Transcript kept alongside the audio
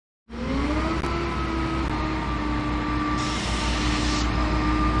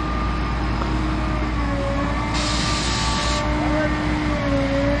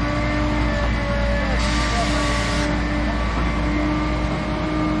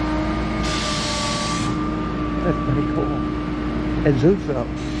That's pretty cool. Azusa.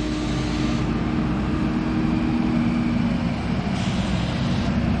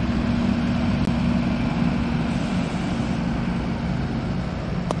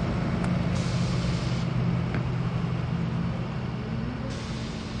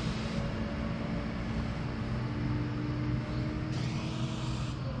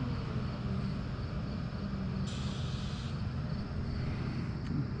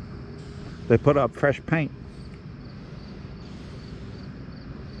 They put up fresh paint.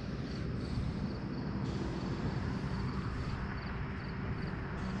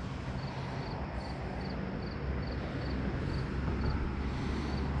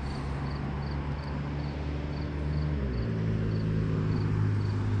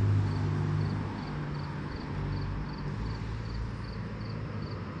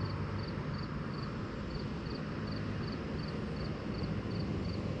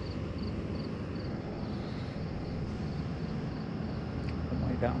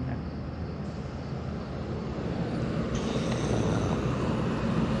 Down there.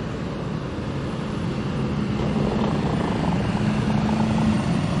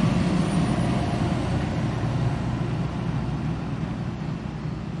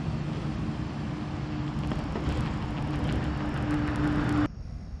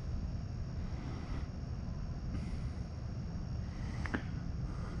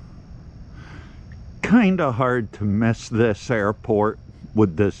 Kinda hard to miss this airport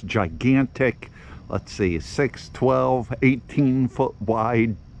with this gigantic, let's see, 6'12", 18-foot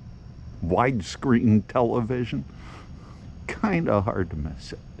wide widescreen television. Kinda hard to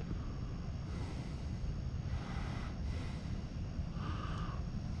miss it.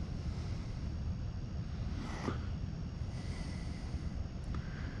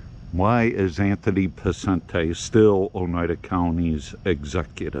 Why is Anthony Picente still Oneida County's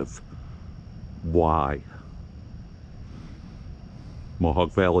executive? Why?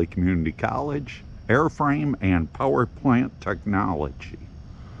 Mohawk Valley Community College, airframe and power plant technology,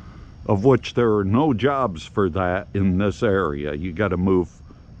 of which there are no jobs for that in this area. You got to move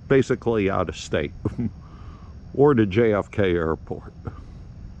basically out of state or to JFK Airport.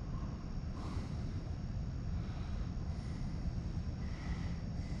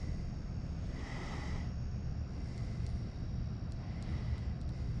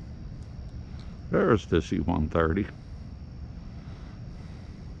 There's the C-130.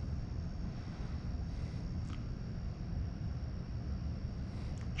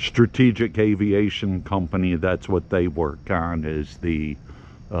 Strategic Aviation Company, that's what they work on, is the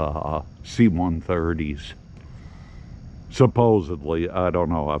C-130s. Supposedly, I don't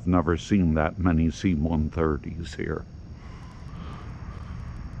know, I've never seen that many C-130s here.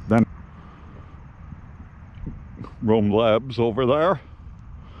 Then Rome Labs over there.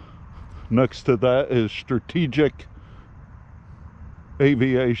 Next to that is Strategic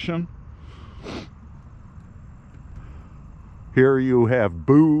Aviation. Here you have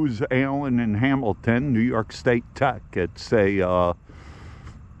Booz, Allen, and Hamilton, New York State Tech. It's a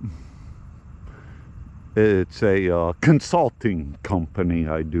consulting company,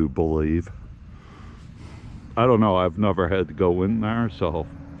 I do believe. I don't know, I've never had to go in there, so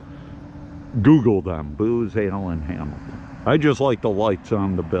Google them, Booz, Allen, Hamilton. I just like the lights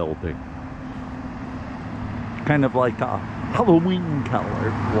on the building. Kind of like a Halloween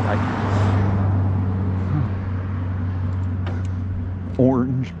colored light.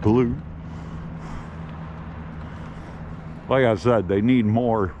 Orange, blue. Like I said, they need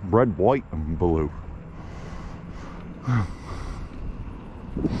more red, white, and blue.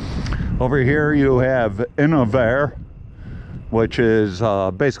 Over here you have Innovair, which is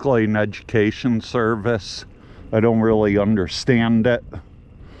basically an education service. I don't really understand it.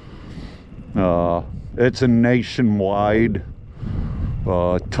 It's a nationwide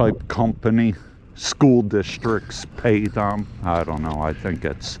type company. School districts pay them. I don't know, I think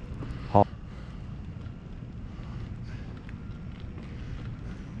it's...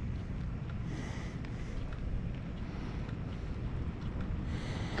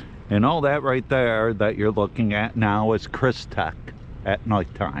 And all that right there that you're looking at now is Chris Tech at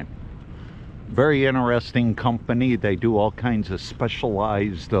nighttime. Very interesting company. They do all kinds of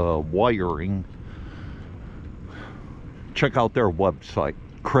specialized wiring. Check out their website,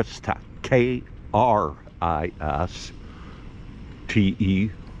 Chris Tech, K-R-I-S-T-E-C-H.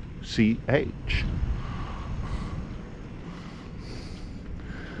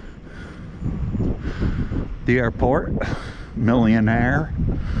 The airport, Millionaire.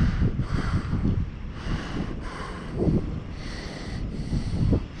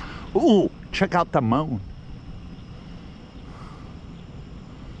 Ooh, check out the moon.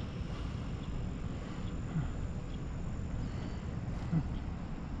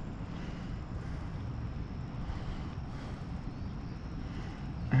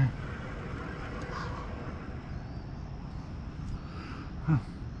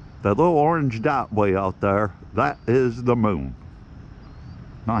 That little orange dot way out there, that is the moon.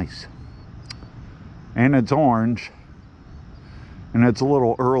 Nice. And it's orange. And it's a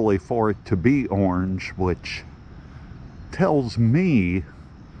little early for it to be orange, which tells me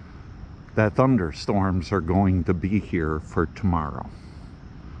that thunderstorms are going to be here for tomorrow,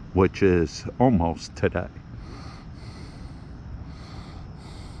 which is almost today.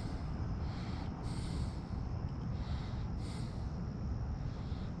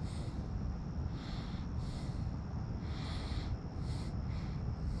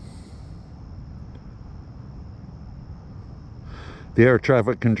 The air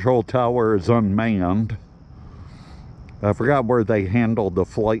traffic control tower is unmanned. I forgot where they handled the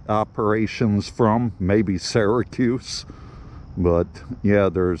flight operations from, maybe Syracuse. But yeah,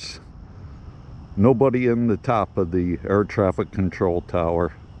 there's nobody in the top of the air traffic control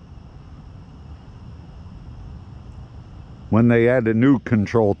tower. When they add a new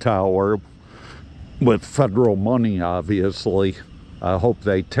control tower, with federal money obviously, I hope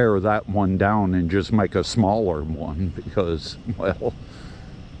they tear that one down and just make a smaller one, because, well,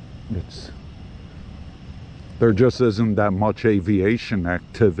 there just isn't that much aviation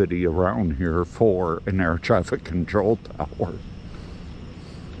activity around here for an air traffic control tower.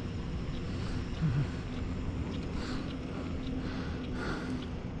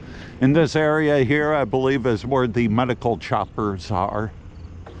 In this area here, I believe, is where the medical choppers are.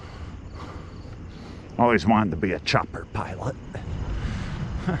 Always wanted to be a chopper pilot.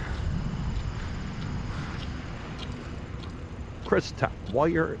 Chris,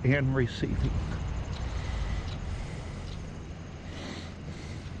 wire and receiving.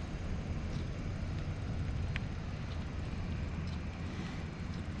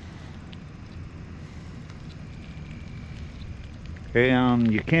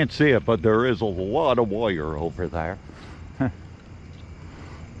 And you can't see it, but there is a lot of wire over there.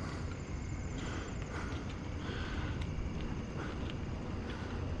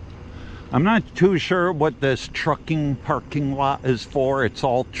 I'm not too sure what this trucking parking lot is for. It's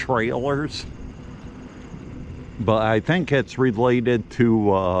all trailers. But I think it's related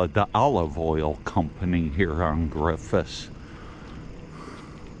to the olive oil company here on Griffiss.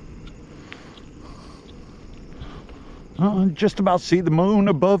 Just about see the moon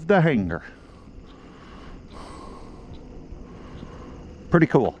above the hangar. Pretty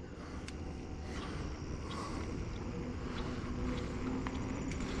cool.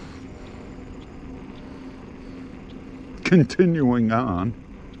 Continuing on.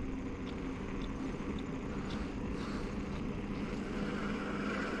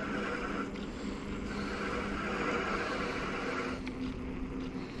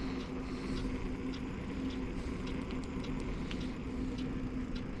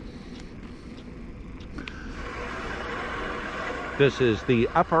 This is the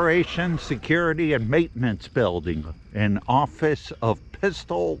Operations, Security, and Maintenance Building, an Office of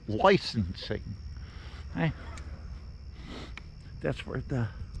Pistol Licensing. Hey, that's where the...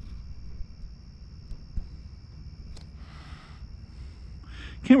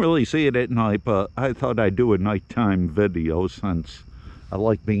 Can't really see it at night, but I thought I'd do a nighttime video since I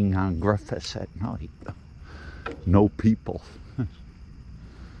like being on Griffiss at night. No people.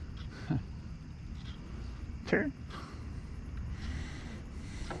 Turn.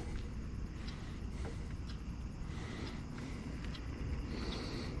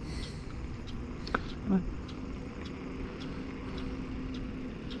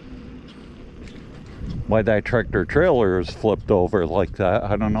 Why that tractor trailer is flipped over like that,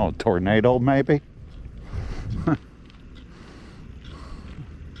 I don't know, tornado maybe?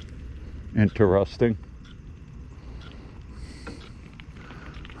 Interesting.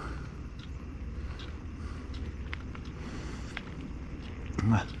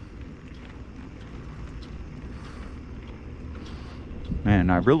 Man,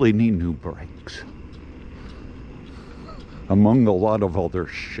 I really need new brakes. Among a lot of other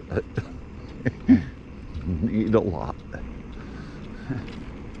shit. Need a lot.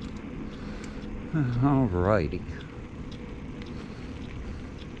 Alrighty.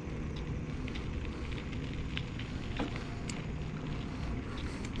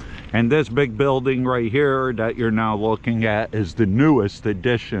 And this big building right here that you're now looking at is the newest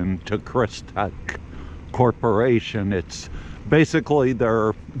addition to Crystech Corporation. It's basically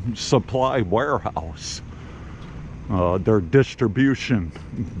their supply warehouse, their distribution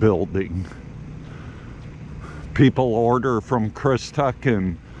building. People order from Crystech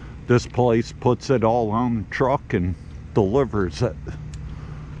and this place puts it all on the truck and delivers it.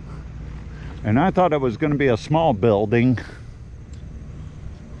 And I thought it was going to be a small building.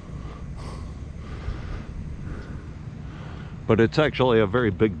 but it's actually a very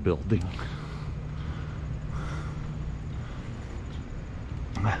big building.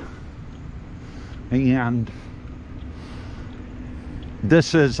 And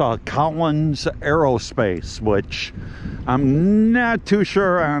this is Collins Aerospace, which I'm not too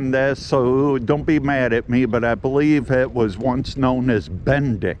sure on this, so don't be mad at me, but I believe it was once known as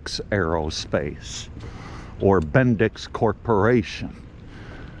Bendix Aerospace or Bendix Corporation,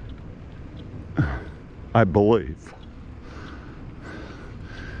 I believe.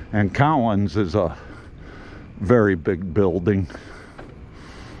 And Collins is a very big building.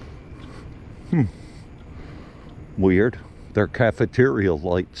 Weird. Their cafeteria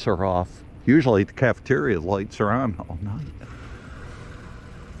lights are off. Usually the cafeteria lights are on all night.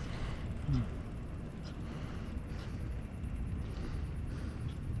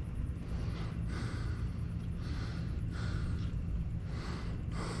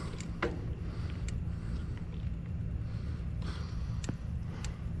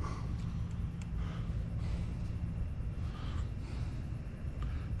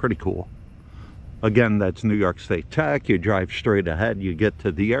 Pretty cool. Again, that's New York State Tech. You drive straight ahead, you get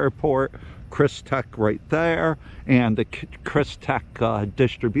to the airport. Chris Tech right there, and the Chris Tech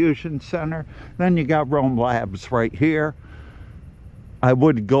distribution center. Then you got Rome Labs right here. I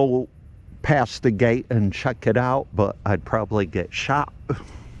would go past the gate and check it out, but I'd probably get shot.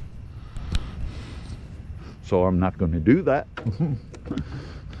 So I'm not going to do that. Come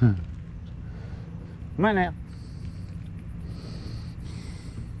on now.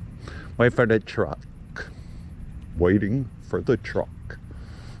 Wait for the truck. Waiting for the truck.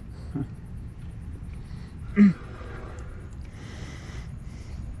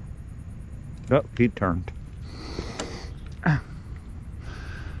 Oh, he turned.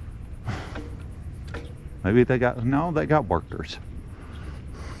 Maybe they got, no, they got workers.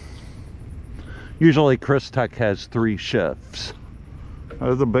 Usually Chris Tech has 3 shifts.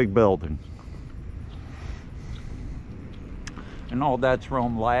 That's a big building. And all that's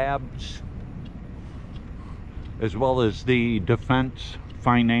Rome Labs, as well as the Defense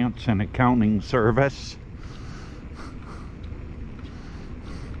Finance and Accounting Service.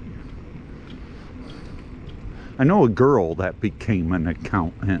 I know a girl that became an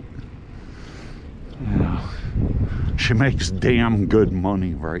accountant. Yeah. She makes damn good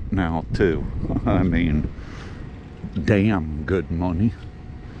money right now too. I mean, damn good money.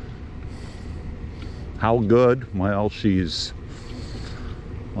 How good? Well, she's,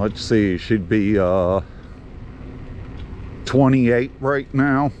 let's see, she'd be 28 right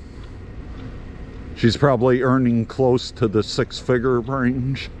now. She's probably earning close to the 6-figure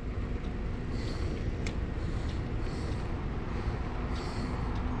range.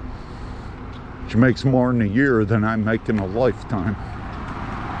 She makes more in a year than I make in a lifetime.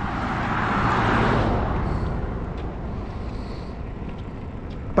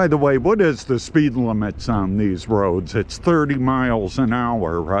 By the way, what is the speed limits on these roads? It's 30 miles an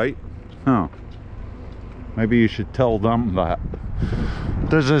hour, right? Huh. Maybe you should tell them that.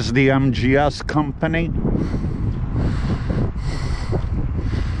 This is the MGS company.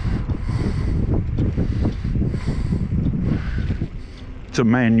 It's a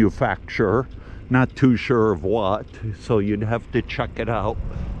manufacturer. Not too sure of what, so you'd have to check it out.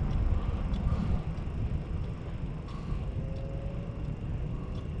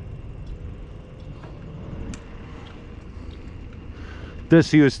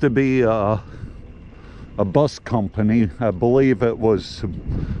 This used to be a bus company. I believe it was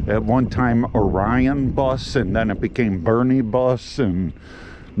at one time Orion Bus, and then it became Bernie Bus, and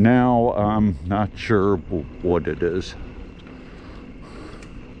now I'm not sure what it is.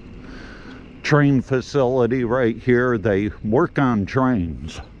 Train facility right here. They work on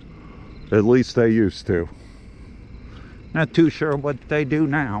trains. At least they used to. Not too sure what they do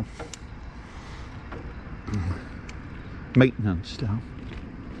now. Maintenance stuff.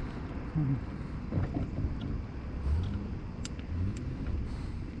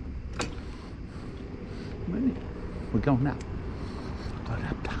 We're going up. Going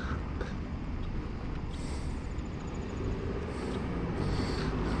up top.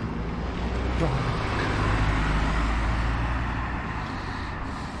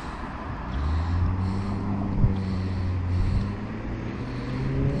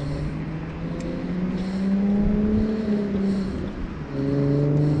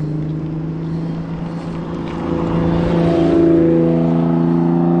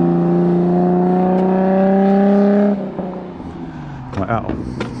 Wow.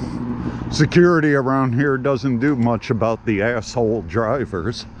 Security around here doesn't do much about the asshole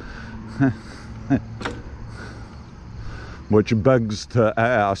drivers. Which begs to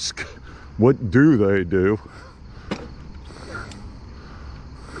ask, what do they do?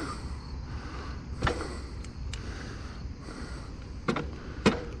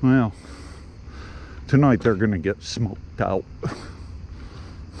 Well, tonight they're gonna get smoked out.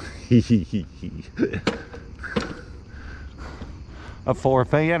 A 4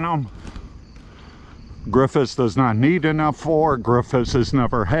 Phantom. Griffiss does not need an F4. Griffiss has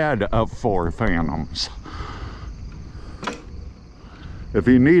never had F4 Phantoms. If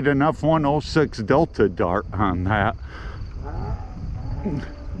you need an F106 Delta Dart on that,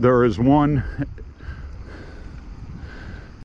 there is one